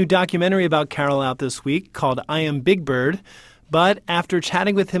sweet new documentary about Carol out this week called I Am Big Bird. But after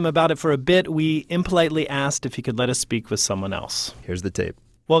chatting with him about it for a bit, we impolitely asked if he could let us speak with someone else. Here's the tape.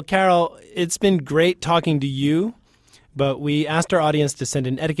 Well, Carol, it's been great talking to you. But we asked our audience to send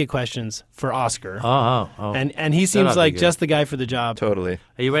in etiquette questions for Oscar. Oh. And he seems like just the guy for the job. Totally.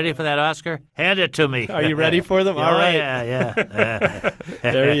 Are you ready for that, Oscar? Hand it to me. Are you ready for them? All right. Yeah.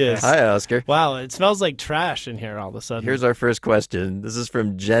 There he is. Hi, Oscar. Wow, it smells like trash in here all of a sudden. Here's our first question. This is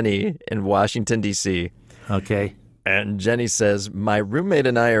from Jenny in Washington, D.C. Okay. And Jenny says, my roommate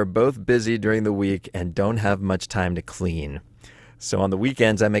and I are both busy during the week and don't have much time to clean. So on the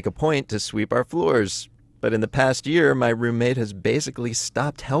weekends, I make a point to sweep our floors. But in the past year, my roommate has basically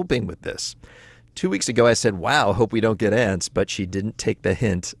stopped helping with this. 2 weeks ago, I said, wow, hope we don't get ants, but she didn't take the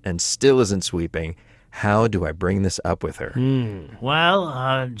hint and still isn't sweeping. How do I bring this up with her?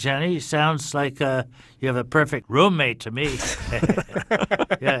 Well, Jenny, sounds like you have a perfect roommate to me.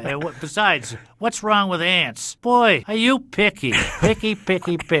 Yeah. Besides, what's wrong with ants? Boy, are you picky.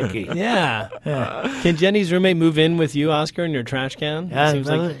 Picky. Yeah. Can Jenny's roommate move in with you, Oscar, in your trash can?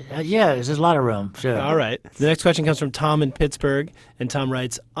 Yeah, there's a lot of room. Sure. All right. The next question comes from Tom in Pittsburgh, and Tom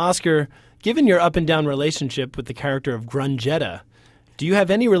writes, Oscar, given your up-and-down relationship with the character of Grungetta, do you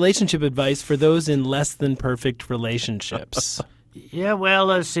have any relationship advice for those in less than perfect relationships? Yeah, well,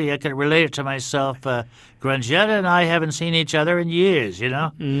 let's see. I can relate it to myself. Grangetta and I haven't seen each other in years, you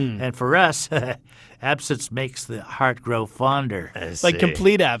know? And for us, absence makes the heart grow fonder. Like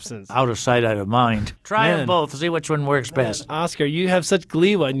complete absence. Out of sight, out of mind. Try Man. them both. See which one works best. Oscar, you have such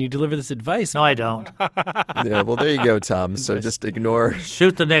glee when you deliver this advice. No, I don't. Yeah, well, there you go, Tom. So just ignore.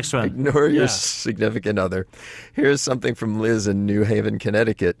 Shoot the next one. Ignore your significant other. Here's something from Liz in New Haven,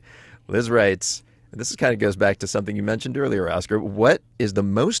 Connecticut. Liz writes, this kind of goes back to something you mentioned earlier, Oscar. What is the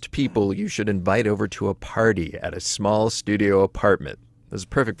most people you should invite over to a party at a small studio apartment? This is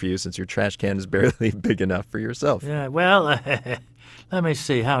perfect for you since your trash can is barely big enough for yourself. Yeah, well, let me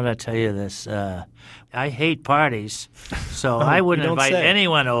see. How did I tell you this? I hate parties, so I wouldn't invite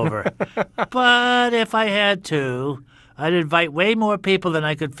anyone over. But if I had to, I'd invite way more people than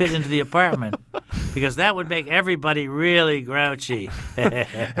I could fit into the apartment because that would make everybody really grouchy.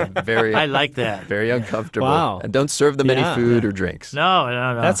 I like that. Very uncomfortable. Wow. And don't serve them any food or drinks. No.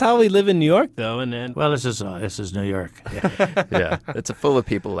 That's how we live in New York, though. And well, this is New York. Yeah, it's full of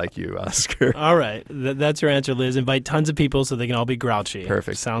people like you, Oscar. All right, that's your answer, Liz. Invite tons of people so they can all be grouchy.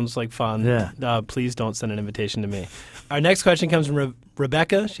 Perfect. Sounds like fun. Yeah. Please don't send an invitation to me. Our next question comes from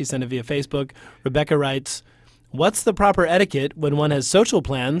Rebecca. She sent it via Facebook. Rebecca writes, what's the proper etiquette when one has social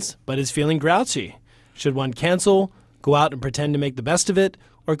plans but is feeling grouchy? Should one cancel, go out and pretend to make the best of it,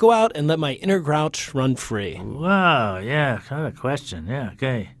 or go out and let my inner grouch run free? Wow, yeah, kind of question. Yeah,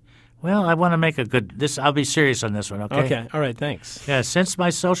 okay. Well, I want to make I'll be serious on this one, okay? Okay, all right, thanks. Yeah, since my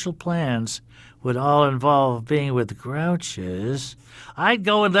social plans would all involve being with grouches, I'd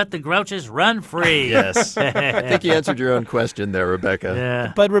go and let the grouches run free. Yes. I think you answered your own question there, Rebecca.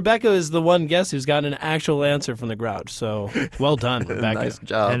 Yeah. But Rebecca is the one guest who's got an actual answer from the grouch, so well done, Rebecca. Nice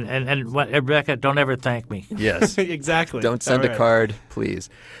job. And Rebecca, don't ever thank me. Yes. Exactly. Don't send a card, please.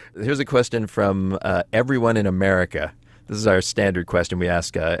 Here's a question from everyone in America. This is our standard question we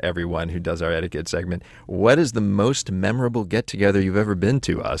ask everyone who does our etiquette segment. What is the most memorable get-together you've ever been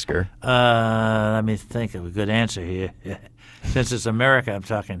to, Oscar? Let me think of a good answer here. Since it's America I'm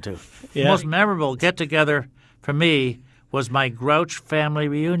talking to. The most memorable get-together for me was my Grouch family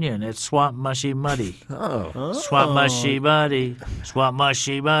reunion at Swamp Mushy Muddy. Oh. Swamp Mushy Muddy, Swamp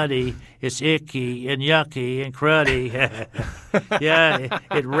Mushy Muddy. It's icky and yucky and cruddy. Yeah,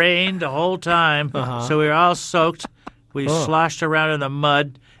 it rained the whole time, so we were all soaked. We sloshed around in the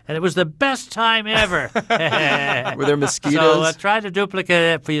mud, and it was the best time ever. Were there mosquitoes? So try to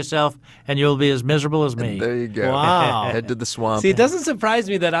duplicate it for yourself, and you'll be as miserable as me. And there you go. Wow. Head to the swamp. See, it doesn't surprise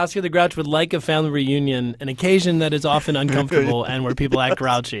me that Oscar the Grouch would like a family reunion, an occasion that is often uncomfortable and where people act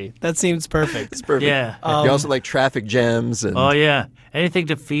grouchy. That seems perfect. It's perfect. Yeah. You also like traffic jams. And... Oh, yeah. Anything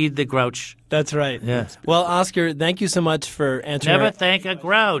to feed the grouch. That's right. Yeah. Well, Oscar, thank you so much for answering. Never thank a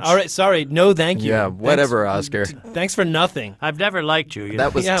grouch. All right, sorry. No, thank you. Yeah, whatever, Oscar. Thanks for nothing. I've never liked you.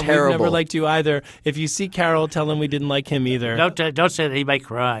 That was terrible. We've never liked you either. If you see Carol, tell him we didn't like him either. Don't say that. He might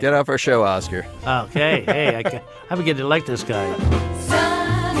cry. Get off our show, Oscar. Okay. Hey, I'm beginning to like this guy.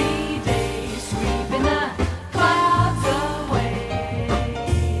 Sunny days sweeping the clouds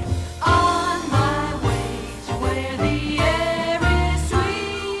away. On my way to where the air is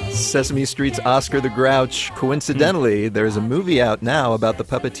sweet. Sesame Street's Oscar the Grouch. Coincidentally, there's a movie out now about the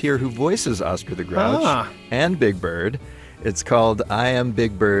puppeteer who voices Oscar the Grouch and Big Bird. It's called I Am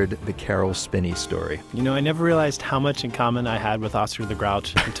Big Bird, the Carol Spinney story. You know, I never realized how much in common I had with Oscar the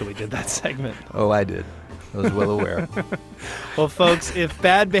Grouch until we did that segment. Oh, I did. I was well aware. Well, folks, if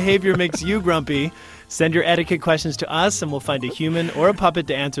bad behavior makes you grumpy, send your etiquette questions to us and we'll find a human or a puppet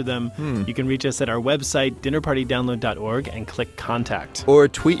to answer them. You can reach us at our website, dinnerpartydownload.org, and click contact. Or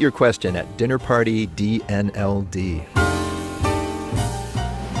tweet your question at dinnerpartydnld.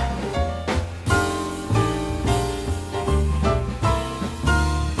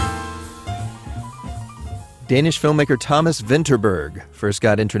 Danish filmmaker Thomas Vinterberg first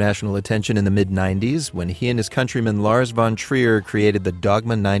got international attention in the mid-90s when he and his countryman Lars von Trier created the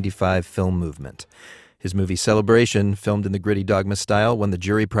Dogma 95 film movement. His movie Celebration, filmed in the gritty Dogma style, won the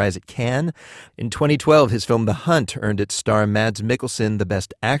jury prize at Cannes. In 2012, his film The Hunt earned its star Mads Mikkelsen the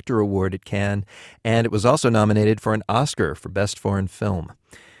Best Actor award at Cannes, and it was also nominated for an Oscar for Best Foreign Film.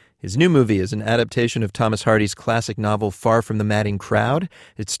 His new movie is an adaptation of Thomas Hardy's classic novel Far From the Madding Crowd.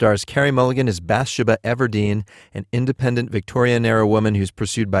 It stars Carey Mulligan as Bathsheba Everdeen, an independent Victorian-era woman who's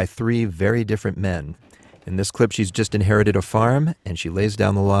pursued by three very different men. In this clip, she's just inherited a farm, and she lays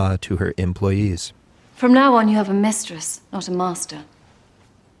down the law to her employees. From now on, you have a mistress, not a master.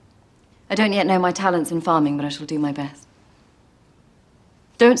 I don't yet know my talents in farming, but I shall do my best.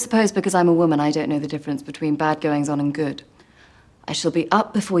 Don't suppose because I'm a woman I don't know the difference between bad goings-on and good. I shall be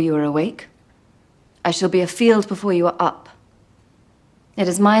up before you are awake. I shall be afield before you are up. It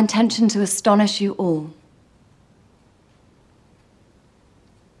is my intention to astonish you all.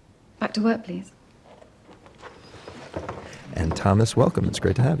 Back to work, please. And Thomas, welcome. It's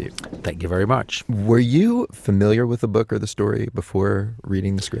great to have you. Thank you very much. Were you familiar with the book or the story before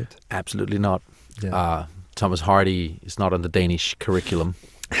reading the script? Absolutely not. Thomas Hardy is not on the Danish curriculum.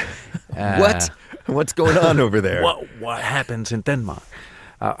 What? What's going on over there? What happens in Denmark?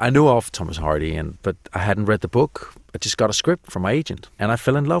 I knew of Thomas Hardy, but I hadn't read the book. I just got a script from my agent, and I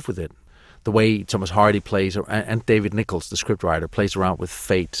fell in love with it. The way Thomas Hardy plays, and David Nichols, the scriptwriter, plays around with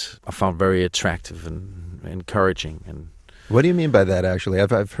fate, I found very attractive and encouraging. And what do you mean by that, actually?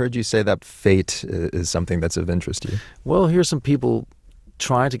 I've heard you say that fate is something that's of interest to you. Well, here's some people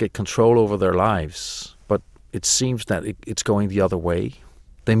trying to get control over their lives, but it seems that it's going the other way.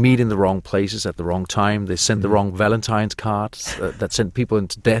 They meet in the wrong places at the wrong time. They send the wrong Valentine's cards that send people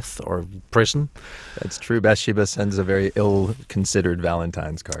into death or prison. That's true. Bathsheba sends a very ill-considered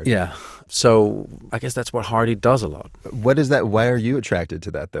Valentine's card. Yeah. So I guess that's what Hardy does a lot. What is that? Why are you attracted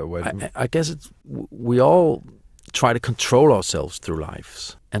to that, though? I guess we all try to control ourselves through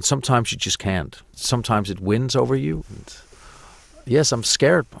lives. And sometimes you just can't. Sometimes it wins over you. And yes, I'm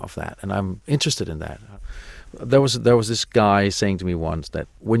scared of that, and I'm interested in that. There was this guy saying to me once that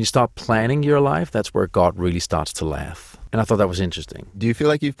when you start planning your life, that's where God really starts to laugh. And I thought that was interesting. Do you feel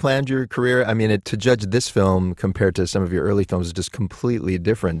like you've planned your career? I mean, to judge this film compared to some of your early films is just completely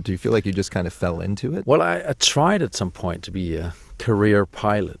different. Do you feel like you just kind of fell into it? Well, I tried at some point to be a career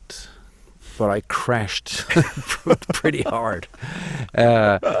pilot, but I crashed pretty hard.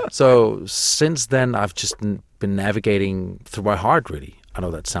 So since then, I've just been navigating through my heart, really. I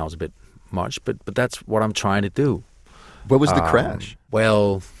know that sounds a bit much, but that's what I'm trying to do. What was the crash?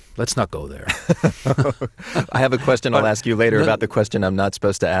 Well, let's not go there. I have a question I'll ask you later about the question I'm not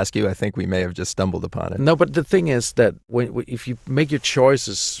supposed to ask you. I think we may have just stumbled upon it. No, but the thing is that if you make your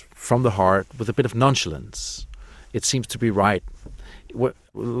choices from the heart with a bit of nonchalance, it seems to be right.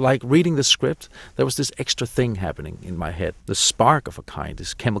 Like reading the script, there was this extra thing happening in my head, the spark of a kind,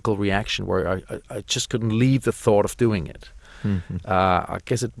 this chemical reaction where I just couldn't leave the thought of doing it. Mm-hmm. I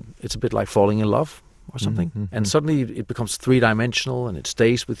guess it's a bit like falling in love or something. Mm-hmm. And suddenly it becomes three-dimensional and it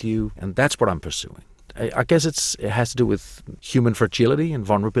stays with you. And that's what I'm pursuing. I guess it has to do with human fragility and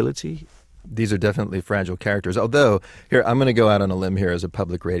vulnerability. These are definitely fragile characters. Although, here, I'm going to go out on a limb here as a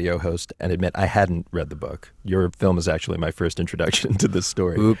public radio host and admit I hadn't read the book. Your film is actually my first introduction to this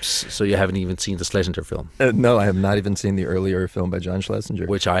story. Oops. So you haven't even seen the Schlesinger film? No, I have not even seen the earlier film by John Schlesinger.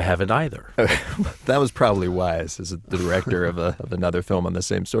 Which I haven't either. That was probably wise as the director of another film on the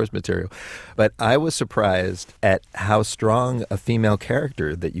same source material. But I was surprised at how strong a female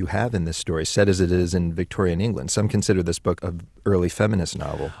character that you have in this story, set as it is in Victorian England. Some consider this book an early feminist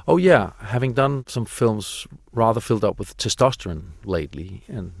novel. Oh, yeah. Having done some films rather filled up with testosterone lately,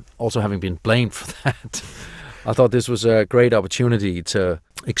 and also having been blamed for that, I thought this was a great opportunity to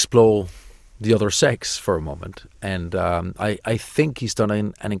explore the other sex for a moment. And I think he's done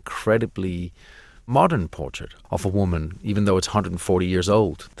an incredibly modern portrait of a woman, even though it's 140 years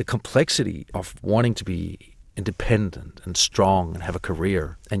old. The complexity of wanting to be independent and strong and have a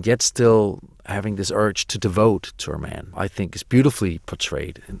career, and yet still having this urge to devote to her man, I think is beautifully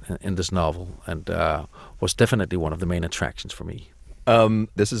portrayed in this novel, and was definitely one of the main attractions for me.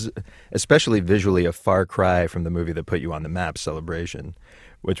 This is especially visually a far cry from the movie that put you on the map, Celebration,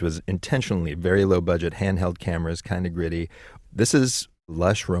 which was intentionally very low budget, handheld cameras, kind of gritty. This is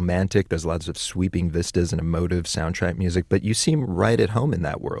lush, romantic. There's lots of sweeping vistas and emotive soundtrack music, but you seem right at home in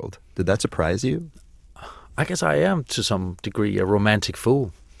that world. Did that surprise you? I guess I am, to some degree, a romantic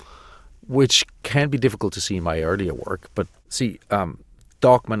fool, which can be difficult to see in my earlier work. But see,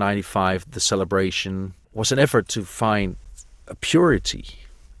 Dogma 95, The Celebration, was an effort to find a purity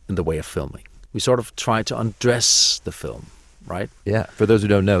in the way of filming. We sort of tried to undress the film, right? Yeah. For those who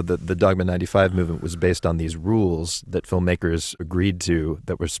don't know, the Dogma 95 movement was based on these rules that filmmakers agreed to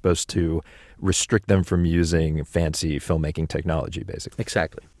that were supposed to restrict them from using fancy filmmaking technology, basically.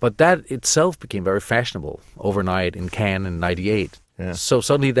 Exactly. But that itself became very fashionable overnight in Cannes in 98. Yeah. So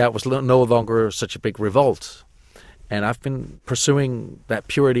suddenly that was no longer such a big revolt. And I've been pursuing that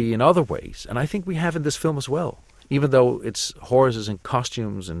purity in other ways. And I think we have in this film as well. Even though it's horses and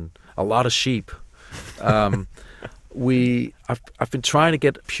costumes and a lot of sheep, I've been trying to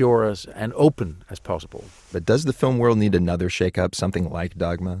get pure and open as possible. But does the film world need another shake-up, something like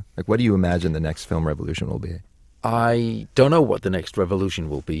Dogma? Like, what do you imagine the next film revolution will be? I don't know what the next revolution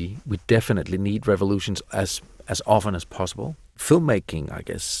will be. We definitely need revolutions as often as possible. Filmmaking, I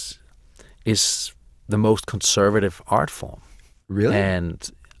guess, is the most conservative art form. Really? And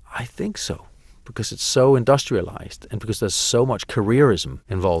I think so. because it's so industrialized and because there's so much careerism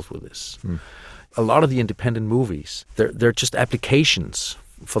involved with this. A lot of the independent movies, they're just applications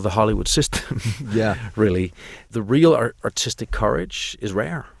for the Hollywood system. Yeah. Really. The real artistic courage is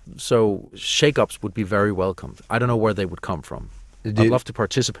rare. So shake-ups would be very welcomed. I don't know where they would come from. I'd love to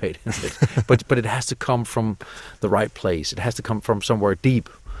participate in it, but it has to come from the right place. It has to come from somewhere deep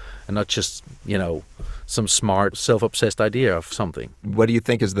and not just, some smart, self-obsessed idea of something. What do you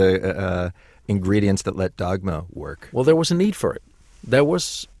think is the ingredients that let Dogma work? Well, there was a need for it. There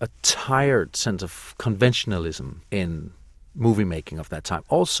was a tired sense of conventionalism in movie making of that time,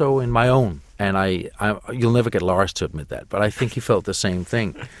 also in my own. And I you'll never get Lars to admit that, but I think he felt the same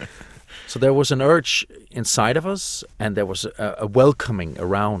thing. So there was an urge inside of us, and there was a welcoming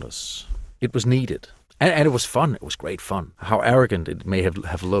around us. It was needed. And it was fun. It was great fun. How arrogant it may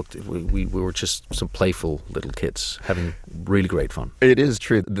have looked. We were just some playful little kids having really great fun. It is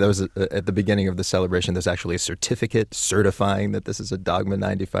true. There was at the beginning of the celebration, there's actually a certificate certifying that this is a Dogma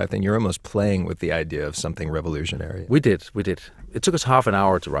 95 thing. You're almost playing with the idea of something revolutionary. We did. It took us half an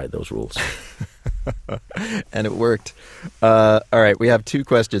hour to write those rules. And it worked. All right, we have 2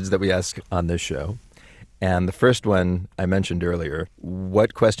 questions that we ask on this show. And the first one I mentioned earlier,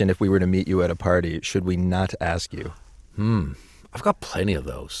 what question, if we were to meet you at a party, should we not ask you? I've got plenty of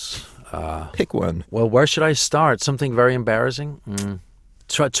those. Pick one. Well, where should I start? Something very embarrassing?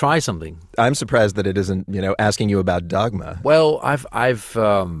 Try something. I'm surprised that it isn't, asking you about Dogma. Well, I've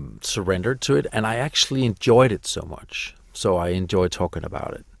surrendered to it, and I actually enjoyed it so much. So I enjoy talking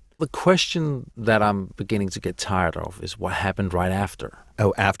about it. The question that I'm beginning to get tired of is what happened right after.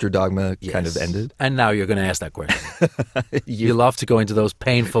 Oh, after Dogma kind of ended? And now you're going to ask that question. You love to go into those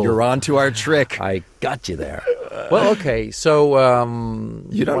painful... You're on to our trick. I got you there. Well, okay, so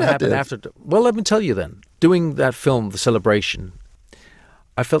you don't what have happened to... after... Well, let me tell you then. Doing that film, The Celebration,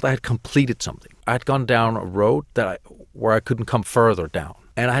 I felt I had completed something. I had gone down a road where I couldn't come further down.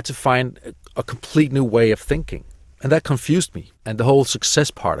 And I had to find a complete new way of thinking. And that confused me. And the whole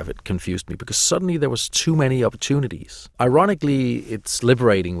success part of it confused me because suddenly there was too many opportunities. Ironically, it's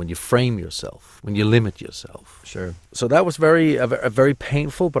liberating when you frame yourself, when you limit yourself. Sure. So that was a very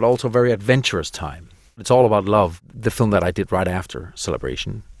painful but also very adventurous time. It's all about love. The film that I did right after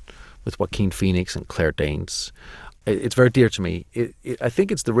Celebration with Joaquin Phoenix and Claire Danes, it's very dear to me. I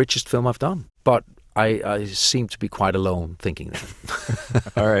think it's the richest film I've done. But I seem to be quite alone thinking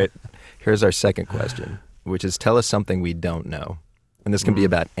that. All right. Here's our second question, which is tell us something we don't know. And this can be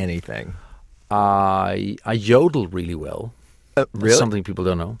about anything. I yodel really well. Really? That's something people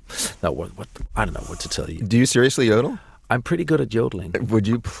don't know. No, what? I don't know what to tell you. Do you seriously yodel? I'm pretty good at yodeling. Would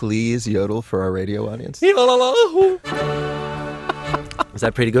you please yodel for our radio audience? Is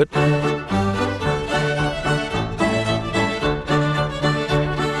that pretty good?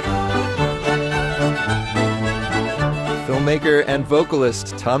 Filmmaker and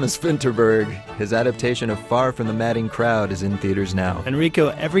vocalist Thomas Vinterberg. His adaptation of Far From the Madding Crowd is in theaters now. Enrico,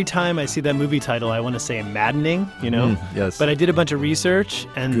 every time I see that movie title, I want to say maddening, Yes. But I did a bunch of research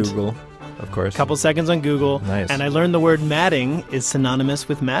and... Google, of course. A couple seconds on Google. Nice. And I learned the word madding is synonymous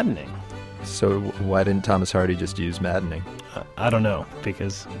with maddening. So why didn't Thomas Hardy just use maddening? I don't know,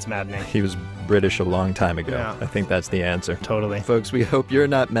 because it's maddening. He was British a long time ago. Yeah. I think that's the answer. Totally. Folks, we hope you're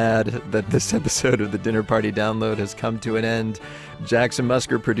not mad that this episode of the Dinner Party Download has come to an end. Jackson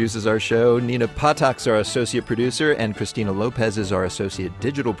Musker produces our show. Nina Patak's our associate producer, and Christina Lopez is our associate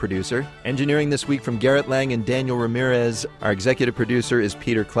digital producer. Engineering this week from Garrett Lang and Daniel Ramirez. Our executive producer is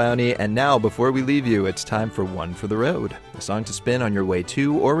Peter Clowney. And now, before we leave you, it's time for One for the Road, a song to spin on your way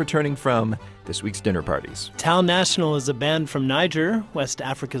to or returning from this week's dinner parties. Tal National is a band from Niger, West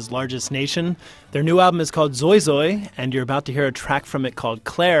Africa's largest nation. Their new album is called Zoi Zoi, and you're about to hear a track from it called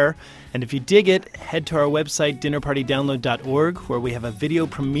Claire. And if you dig it, head to our website, dinnerpartydownload.org, where we have a video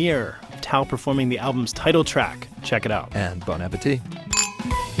premiere of Tal performing the album's title track. Check it out. And bon appetit.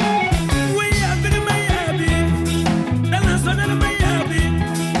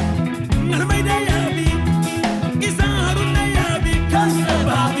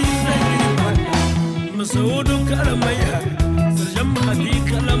 Masudum kalamaya, sarjam hadi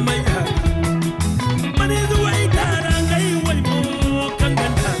kalamaya. Manizu way dara ngai way mo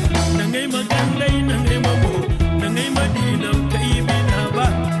kanganda, nangai magandai nangai mamo, nangai madina kai binaba.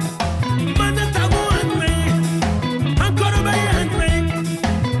 Mana tamu anmai, hankor bay anmai,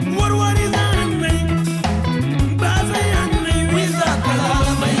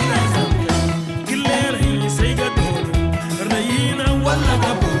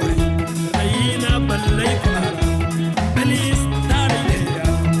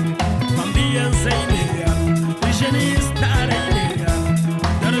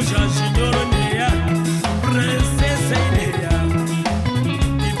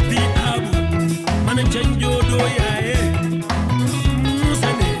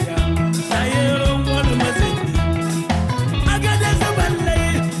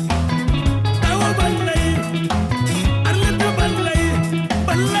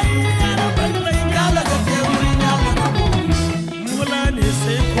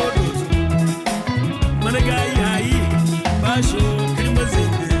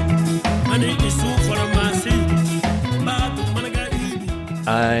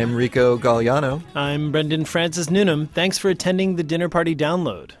 I'm Rico Galliano. I'm Brendan Francis Noonan. Thanks for attending the Dinner Party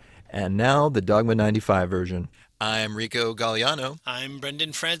Download. And now the Dogma 95 version. I'm Rico Galliano. I'm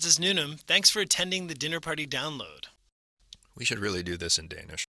Brendan Francis Noonan. Thanks for attending the Dinner Party Download. We should really do this in Danish.